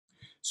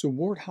So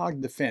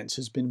Warthog Defense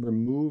has been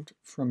removed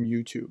from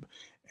YouTube.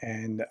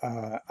 And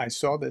I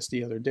saw this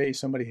the other day.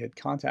 Somebody had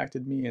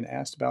contacted me and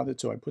asked about it.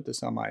 So I put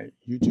this on my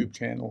YouTube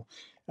channel.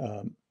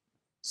 Um,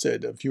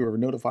 Said a viewer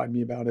notified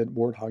me about it.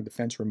 Warthog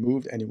Defense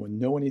removed. Anyone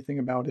know anything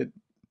about it?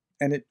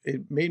 And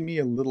it made me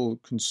a little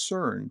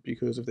concerned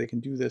because if they can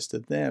do this to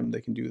them,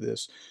 they can do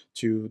this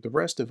to the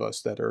rest of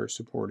us that are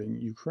supporting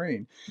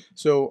Ukraine.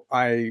 So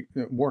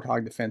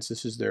Warthog Defense,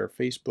 this is their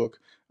Facebook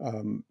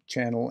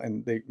channel,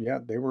 and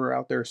they were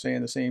out there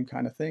saying the same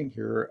kind of thing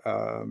here,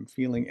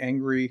 feeling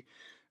angry.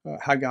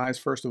 Hi guys,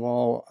 first of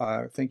all,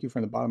 thank you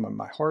from the bottom of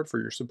my heart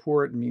for your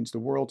support. It means the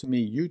world to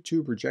me.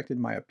 YouTube rejected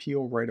my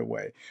appeal right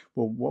away.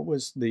 Well, what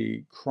was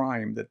the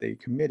crime that they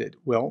committed?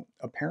 Well,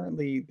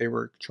 apparently they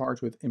were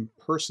charged with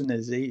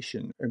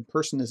impersonation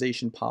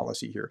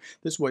policy here.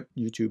 This is what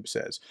YouTube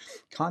says.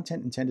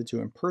 Content intended to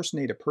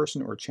impersonate a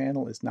person or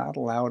channel is not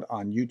allowed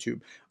on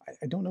YouTube.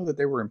 I don't know that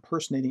they were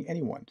impersonating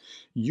anyone.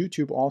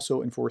 YouTube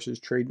also enforces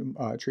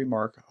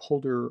trademark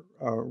holder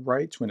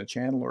rights when a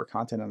channel or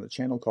content on the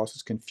channel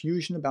causes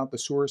confusion about the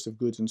source of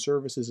goods and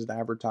services it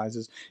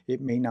advertises.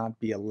 It may not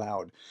be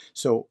allowed.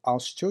 So I'll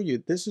show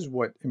you, this is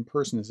what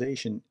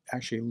impersonation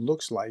actually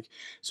looks like.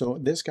 So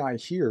this guy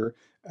here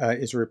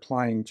is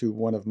replying to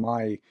one of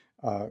my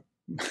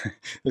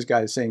this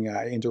guy is saying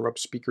I interrupt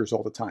speakers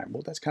all the time.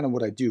 Well, that's kind of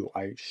what I do.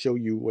 I show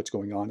you what's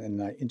going on and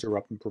I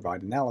interrupt and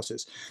provide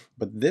analysis.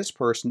 But this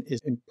person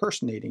is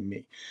impersonating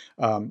me.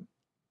 Um,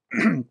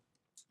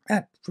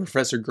 at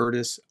Professor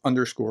Gerdes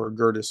underscore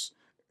Gerdes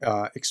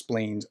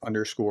explains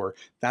underscore.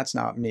 That's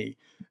not me.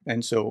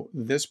 And so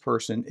this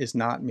person is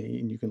not me.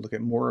 And you can look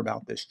at more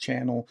about this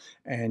channel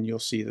and you'll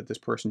see that this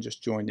person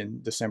just joined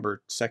in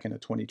December 2nd of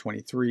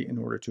 2023 in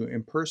order to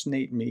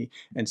impersonate me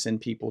and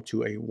send people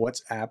to a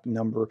WhatsApp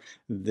number.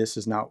 This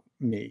is not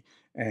me.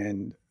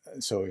 And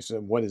so he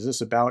said, what is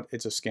this about?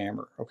 It's a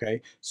scammer.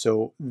 Okay.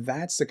 So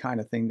that's the kind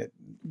of thing that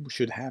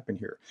should happen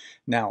here.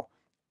 Now,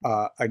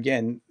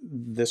 again,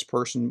 this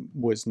person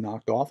was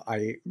knocked off.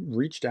 I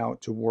reached out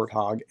to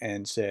Warthog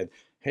and said,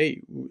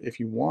 hey, if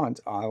you want,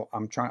 I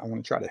want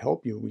to try to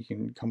help you. We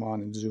can come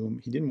on and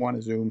Zoom. He didn't want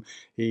to Zoom.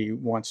 He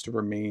wants to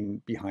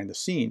remain behind the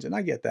scenes. And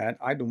I get that.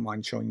 I don't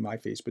mind showing my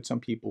face, but some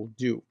people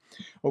do.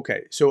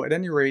 Okay. So at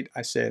any rate,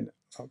 I said,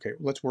 okay,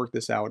 let's work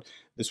this out.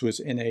 This was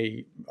in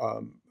a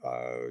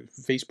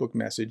Facebook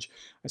message.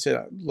 I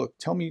said, look,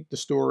 tell me the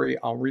story.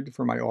 I'll read it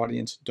for my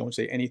audience. Don't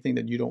say anything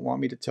that you don't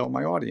want me to tell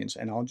my audience,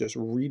 and I'll just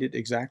read it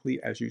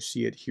exactly as you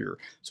see it here.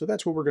 So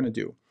that's what we're going to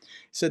do. He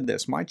said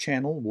this, my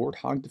channel,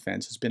 Warthog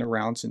Defense, has been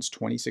around since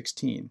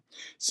 2016.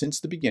 Since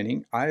the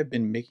beginning, I have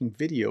been making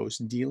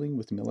videos dealing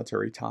with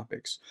military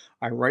topics.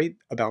 I write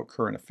about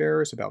current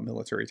affairs, about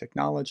military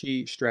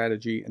technology,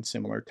 strategy, and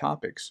similar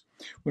topics.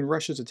 When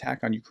Russia's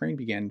attack on Ukraine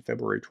began in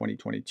February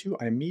 2022,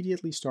 I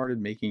immediately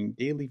started making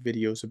daily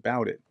videos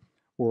about it.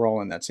 We're all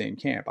in that same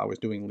camp. I was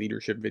doing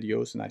leadership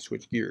videos and I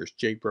switched gears.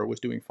 Jake Bro was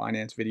doing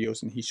finance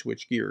videos and he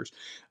switched gears.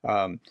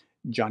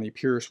 Johnny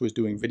Pierce was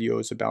doing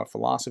videos about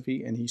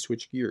philosophy and he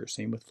switched gears.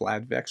 Same with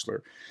Vlad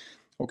Vexler.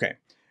 Okay,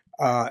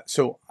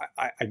 so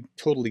I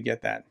totally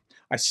get that.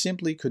 I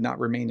simply could not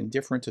remain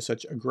indifferent to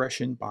such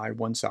aggression by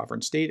one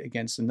sovereign state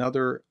against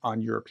another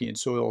on European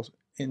soil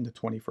in the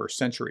 21st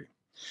century.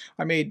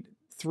 I made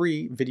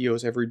 3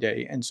 videos every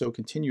day and so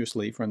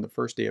continuously from the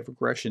first day of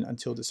aggression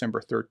until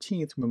December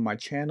 13th when my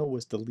channel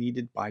was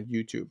deleted by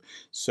YouTube.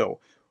 So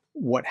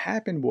what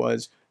happened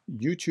was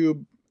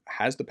YouTube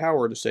has the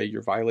power to say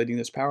you're violating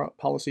this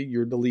policy,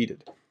 you're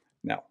deleted.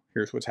 Now,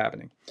 here's what's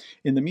happening.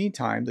 In the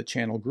meantime, the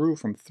channel grew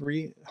from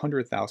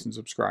 300,000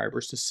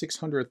 subscribers to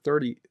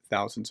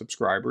 630,000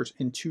 subscribers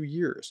in 2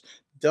 years.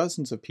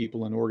 Dozens of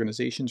people and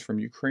organizations from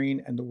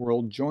Ukraine and the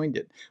world joined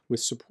it with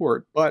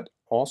support, but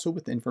also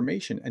with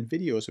information and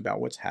videos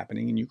about what's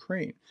happening in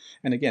Ukraine.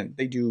 And again,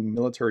 they do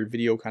military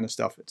video kind of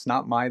stuff. It's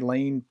not my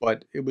lane,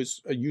 but it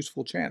was a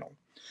useful channel.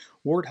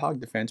 Warthog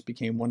Defense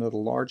became one of the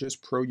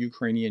largest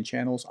pro-Ukrainian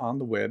channels on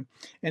the web,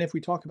 and if we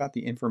talk about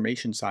the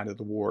information side of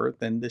the war,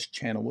 then this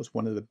channel was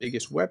one of the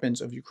biggest weapons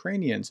of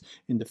Ukrainians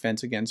in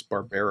defense against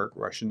barbaric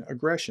Russian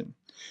aggression.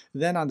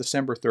 Then on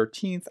December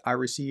 13th, I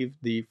received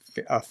the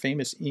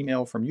famous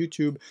email from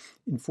YouTube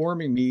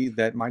informing me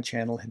that my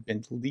channel had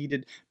been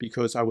deleted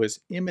because I was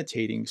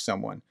imitating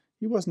someone.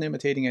 He wasn't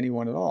imitating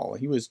anyone at all.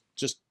 He was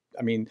just,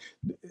 I mean,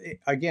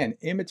 again,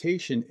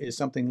 imitation is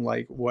something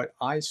like what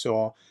I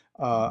saw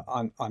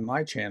on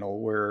my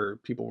channel where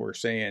people were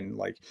saying,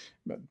 like,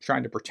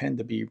 trying to pretend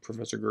to be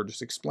Professor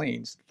Gerdes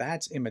Explains.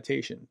 That's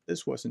imitation.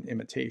 This wasn't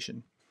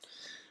imitation.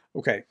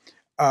 Okay.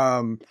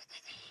 Then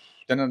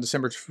on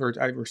December 1st,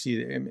 I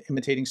received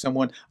imitating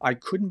someone. I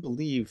couldn't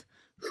believe,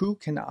 who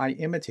can I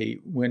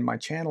imitate when my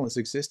channel has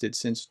existed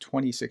since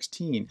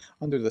 2016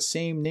 under the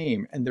same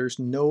name and there's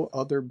no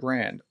other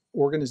brand,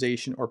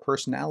 organization, or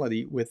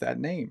personality with that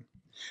name?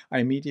 I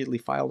immediately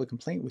filed a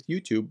complaint with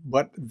YouTube,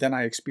 but then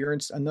I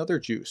experienced another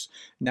juice.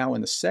 Now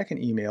in the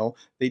second email,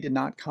 they did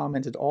not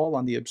comment at all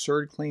on the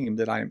absurd claim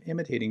that I am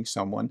imitating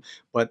someone,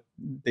 but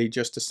they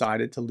just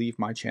decided to leave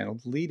my channel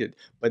deleted.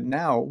 But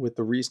now with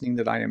the reasoning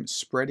that I am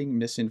spreading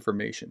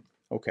misinformation.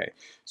 Okay,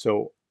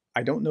 so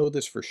I don't know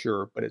this for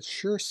sure, but it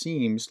sure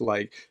seems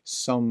like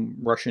some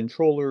Russian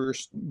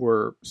trollers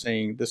were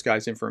saying this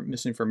guy's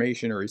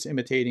misinformation or he's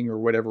imitating or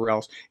whatever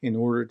else in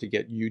order to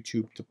get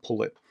YouTube to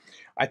pull it.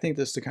 I think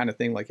this is the kind of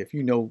thing like if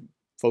you know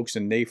folks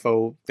in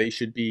NAFO, they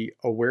should be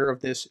aware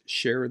of this,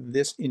 share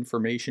this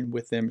information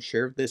with them,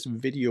 share this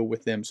video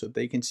with them so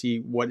they can see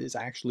what is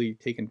actually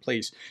taking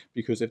place.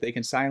 Because if they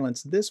can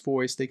silence this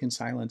voice, they can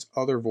silence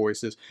other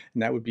voices,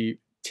 and that would be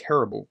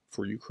terrible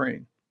for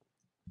Ukraine.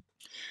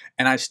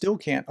 And I still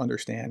can't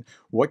understand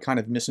what kind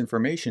of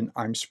misinformation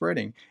I'm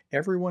spreading.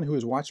 Everyone who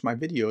has watched my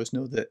videos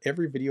know that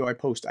every video I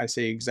post, I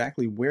say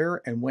exactly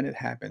where and when it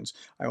happens.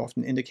 I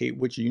often indicate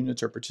which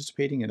units are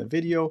participating in a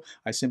video.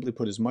 I simply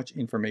put as much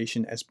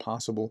information as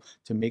possible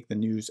to make the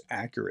news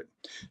accurate.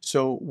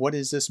 So what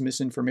is this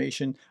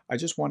misinformation? I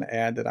just want to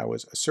add that I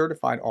was a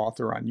certified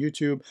author on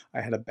YouTube.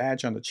 I had a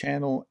badge on the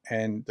channel,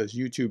 and does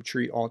YouTube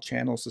treat all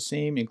channels the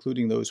same,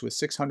 including those with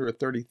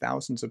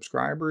 630,000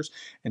 subscribers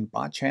and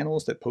bot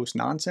channels that post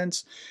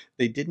nonsense?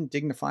 They didn't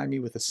dignify me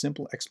with a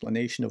simple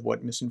explanation of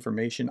what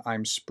misinformation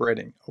I'm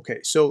spreading. Okay,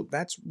 so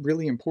that's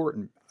really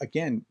important,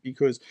 again,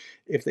 because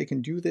if they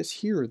can do this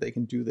here, they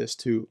can do this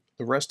to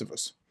the rest of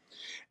us.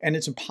 And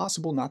it's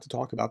impossible not to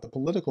talk about the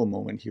political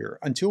moment here.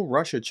 Until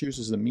Russia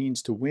chooses the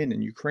means to win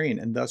in Ukraine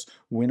and thus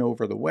win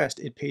over the West,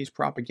 it pays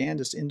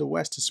propagandists in the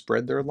West to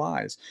spread their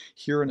lies.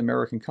 Here, an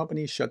American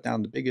company shut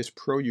down the biggest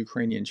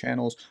pro-Ukrainian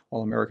channels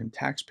while American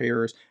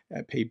taxpayers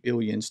pay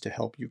billions to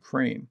help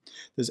Ukraine.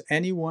 Does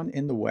anyone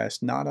in the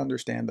West not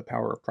understand the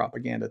power of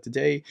propaganda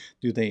today?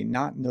 Do they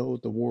not know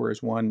the war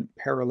is won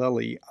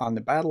parallelly on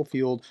the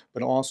battlefield,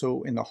 but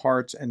also in the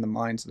hearts and the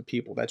minds of the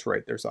people? That's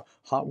right. There's a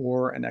hot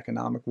war, an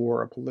economic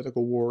war, a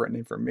political war, an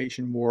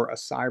information war, a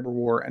cyber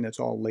war, and it's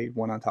all laid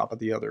one on top of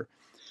the other.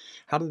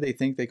 How do they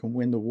think they can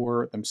win the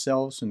war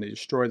themselves, and they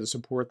destroy the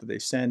support that they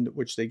send,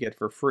 which they get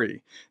for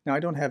free? Now, I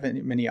don't have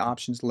many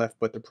options left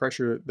but to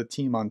pressure the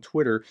team on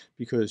Twitter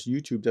because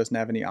YouTube doesn't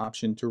have any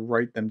option to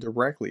write them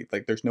directly.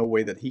 Like, there's no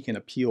way that he can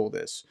appeal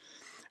this.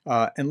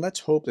 And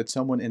let's hope that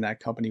someone in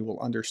that company will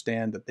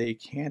understand that they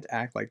can't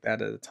act like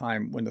that at a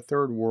time when the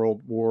Third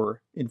World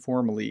War,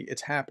 informally,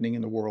 it's happening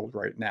in the world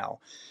right now.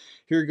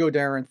 Here you go,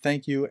 Darren.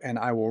 Thank you. And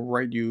I will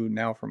write you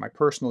now for my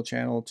personal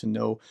channel to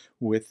know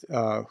with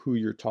who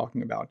you're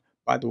talking about.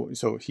 By the way,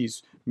 so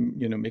he's,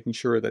 making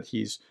sure that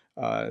he's,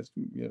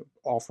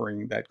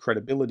 offering that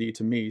credibility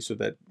to me so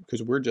that,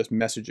 because we're just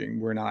messaging,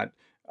 we're not,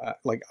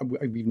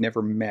 we've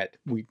never met.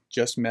 We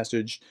just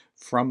messaged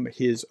from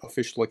his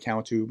official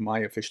account to my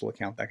official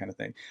account, that kind of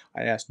thing.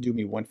 I asked, do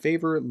me one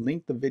favor,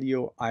 link the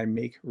video I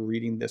make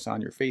reading this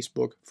on your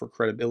Facebook for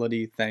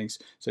credibility. Thanks.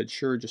 Said,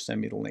 sure, just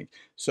send me the link.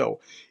 So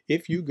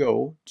if you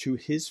go to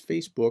his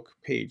Facebook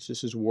page,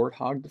 this is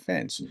Warthog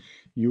Defense,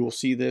 you will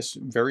see this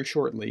very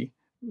shortly,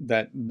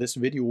 that this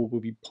video will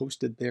be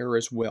posted there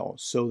as well,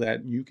 so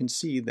that you can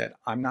see that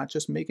I'm not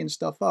just making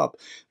stuff up.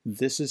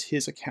 This is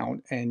his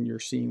account and you're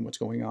seeing what's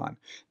going on.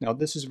 Now,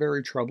 this is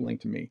very troubling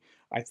to me.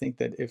 I think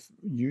that if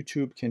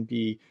YouTube can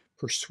be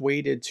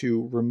persuaded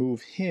to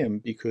remove him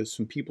because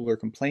some people are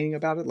complaining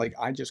about it, like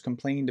I just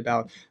complained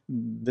about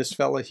this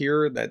fella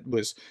here that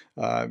was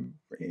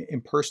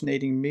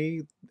impersonating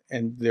me,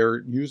 and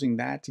they're using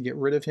that to get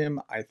rid of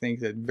him, I think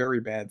that very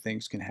bad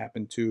things can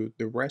happen to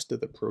the rest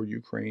of the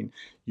pro-Ukraine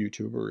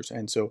YouTubers.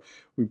 And so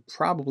we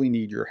probably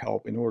need your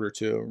help in order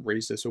to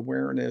raise this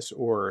awareness,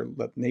 or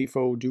let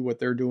NAFO do what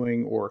they're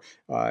doing, or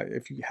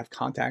if you have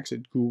contacts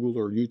at Google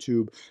or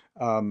YouTube.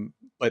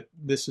 But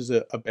this is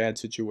a bad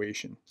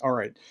situation. All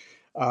right.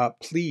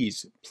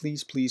 Please,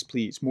 please, please,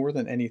 please, more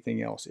than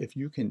anything else, if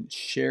you can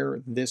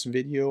share this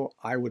video,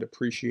 I would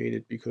appreciate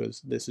it,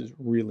 because this is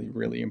really,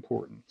 really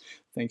important.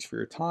 Thanks for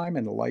your time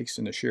and the likes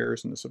and the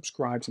shares and the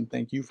subscribes, and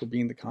thank you for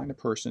being the kind of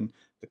person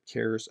that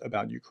cares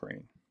about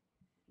Ukraine.